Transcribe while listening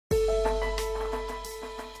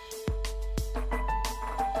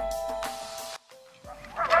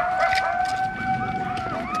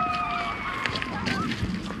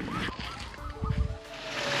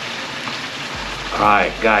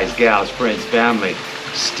Alright, guys, gals, friends, family,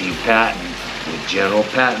 Steve Patton with General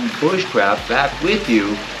Patton Bushcraft back with you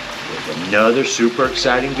with another super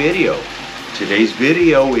exciting video. Today's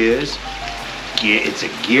video is, it's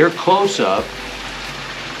a gear close-up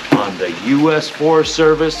on the U.S. Forest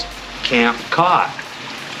Service Camp Cott.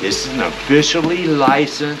 This is an officially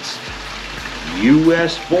licensed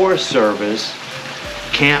U.S. Forest Service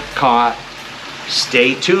Camp Cott.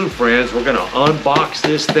 Stay tuned, friends. We're gonna unbox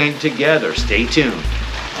this thing together. Stay tuned.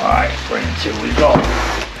 All right, friends, here we go.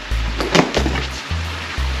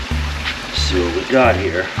 Let's see what we got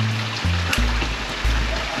here.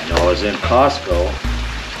 I know I was in Costco,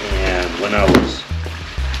 and when I was,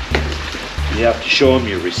 you have to show them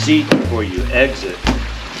your receipt before you exit.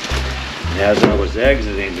 And as I was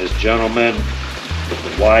exiting, this gentleman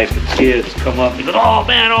with the wife and kids come up and he goes, oh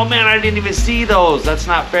man, I didn't even see those. That's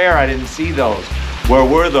not fair, I didn't see those. Where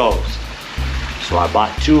were those? So I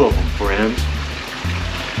bought 2 of them, friends.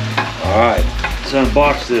 All right, let's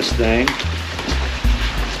unbox this thing.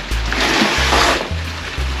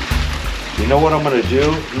 You know what I'm gonna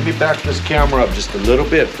do? Let me back this camera up just a little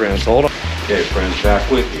bit, friends. Hold on. Okay, friends, back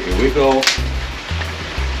with you. Here we go.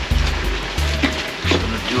 I'm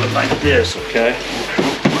gonna do it like this, okay?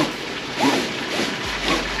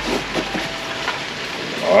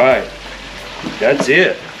 All right, that's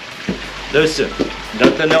it. Listen,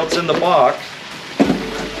 nothing else in the box.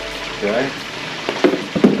 Okay,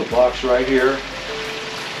 the box right here.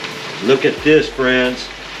 Look at this, friends.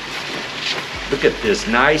 Look at this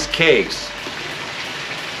nice case.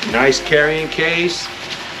 Nice carrying case.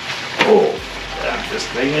 Oh, this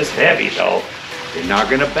thing is heavy though. You're not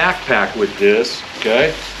gonna backpack with this,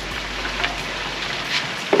 okay?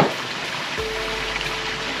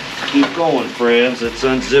 Keep going, friends. Let's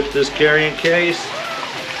unzip this carrying case.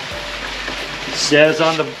 It says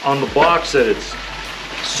on the box that it's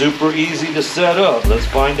super easy to set up. Let's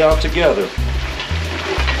find out together.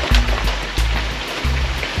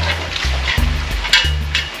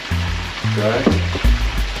 Okay.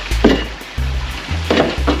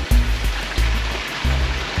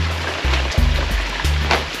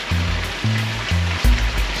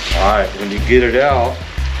 All right, when you get it out,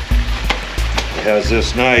 it has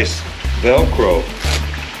this nice Velcro,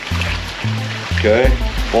 okay,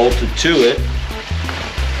 bolted to it.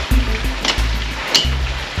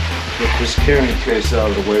 Get this carrying case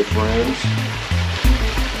out of the way, friends.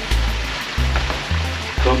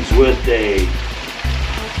 Comes with a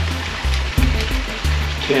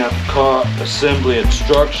Camp Cott assembly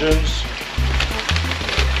instructions.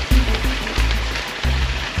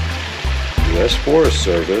 U.S. Forest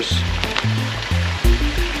Service.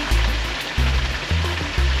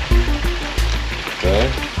 Okay.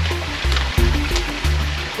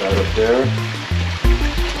 Got up there.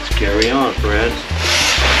 Let's carry on, friends.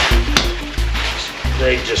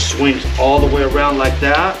 They just swings all the way around like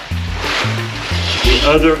that. The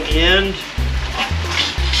other end,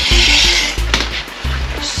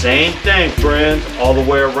 same thing, friends, all the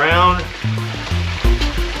way around.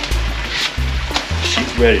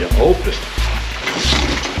 She's ready to open.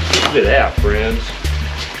 Look at that, friends.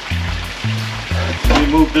 Let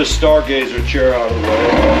me move this Stargazer chair out of the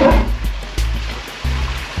way.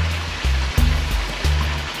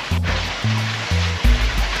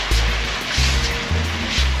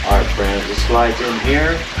 All right, friends, it slides in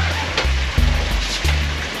here.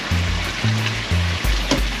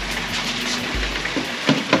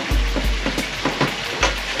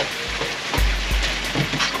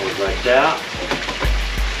 Goes like that.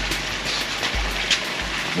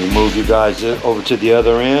 We move you guys over to the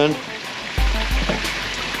other end.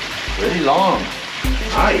 Pretty long.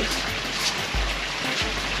 Nice.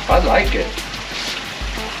 I like it.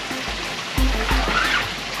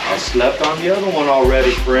 I slept on the other one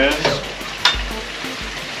already, friends.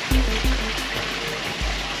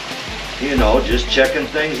 You know, just checking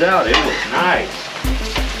things out. It was nice.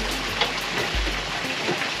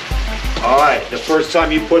 All right, the first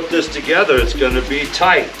time you put this together, it's going to be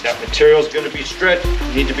tight. That material is going to be stretched.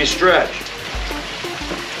 Need to be stretched.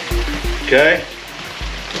 Okay.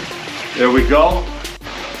 There we go.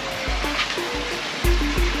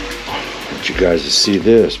 I want you guys to see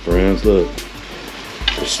this, friends. Look.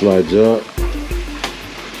 It slides up.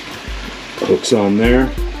 Hooks on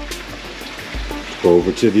there. Go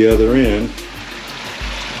over to the other end.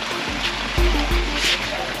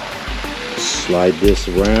 Slide this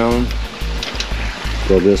around.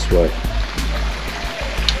 Go this way.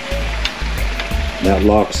 That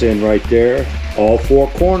locks in right there. All 4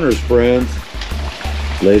 corners, friends.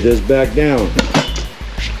 Lay this back down.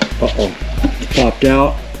 Uh-oh. It's popped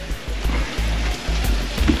out.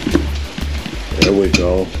 There we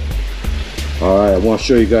go. All right, I want to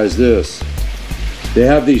show you guys this. They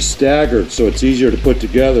have these staggered so it's easier to put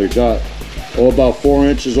together. You got about 4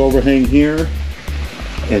 inches overhang here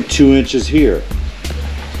and 2 inches here.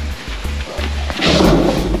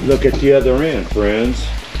 Look at the other end, friends.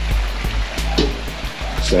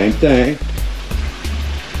 Same thing.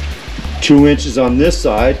 2 inches on this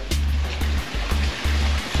side,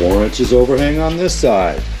 4 inches overhang on this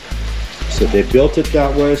side. So they built it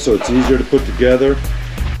that way so it's easier to put together.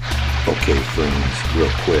 Okay friends, real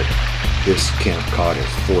quick. This camp cot is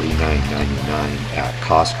 $49.99 at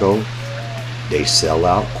Costco. They sell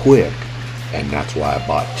out quick, and that's why I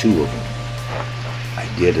bought 2 of them. I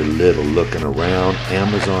did a little looking around.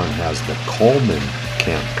 Amazon has the Coleman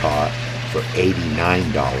camp cot for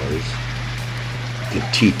 $89. The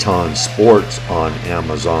Teton Sports on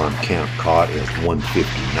Amazon camp cot is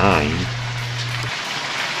 $159.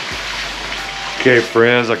 Okay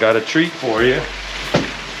friends, I got a treat for you.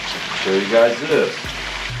 Show you guys this.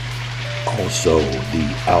 Also, the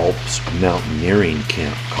Alps Mountaineering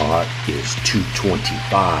camp cot is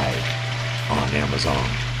 $225 on Amazon.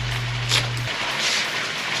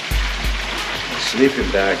 Sleeping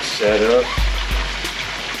bag set up.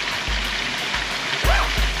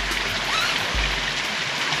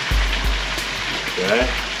 Okay.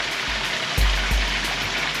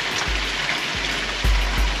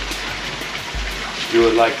 Do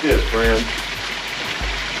it like this, friend.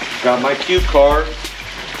 Got my cue card.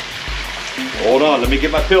 Hold on, let me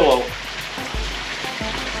get my pillow.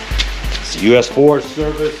 It's the US Forest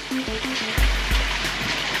Service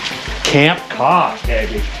camp cot,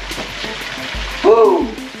 baby. Woo!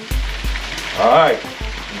 All right,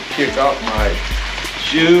 let me kick off my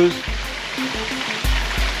shoes.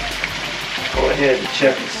 Go ahead and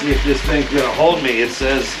check and see if this thing's gonna hold me. It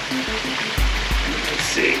says, let's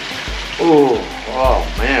see. Oh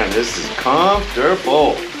man, this is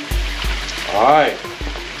comfortable. All right.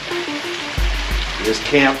 This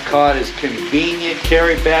camp cot is convenient,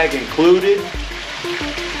 carry bag included.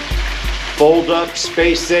 Fold up,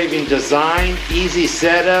 space-saving design, easy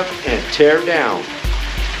setup, and tear down.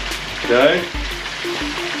 Okay.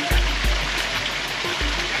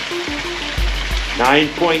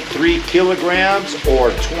 9.3 kilograms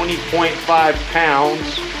or 20.5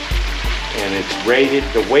 pounds. And it's rated,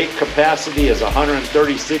 the weight capacity is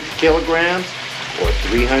 136 kilograms or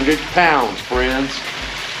 300 pounds, friends.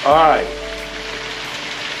 All right.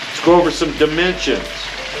 Let's go over some dimensions.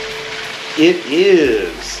 It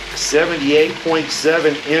is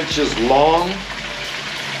 78.7 inches long,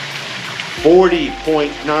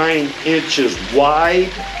 40.9 inches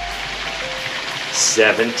wide,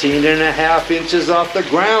 17.5 inches off the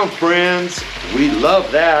ground, friends. We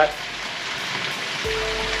love that.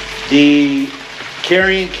 The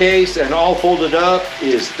carrying case and all folded up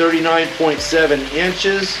is 39.7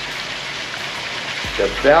 inches. The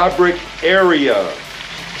fabric area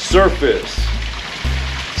surface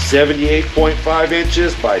 78.5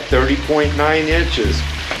 inches by 30.9 inches.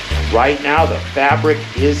 Right now the fabric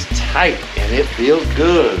is tight and it feels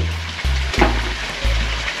good.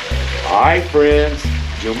 Alright friends,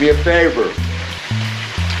 do me a favor.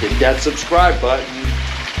 Hit that subscribe button.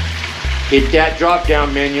 Hit that drop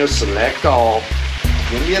down menu, select all.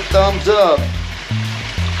 Give me a thumbs up.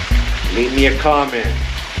 Leave me a comment.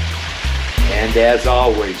 And as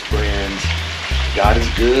always friends, God is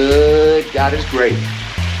good, God is great.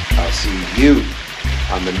 I'll see you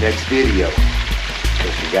on the next video,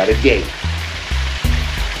 because we got a date.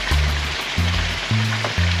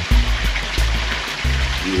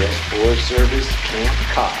 US Forest Service Camp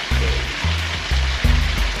Cot.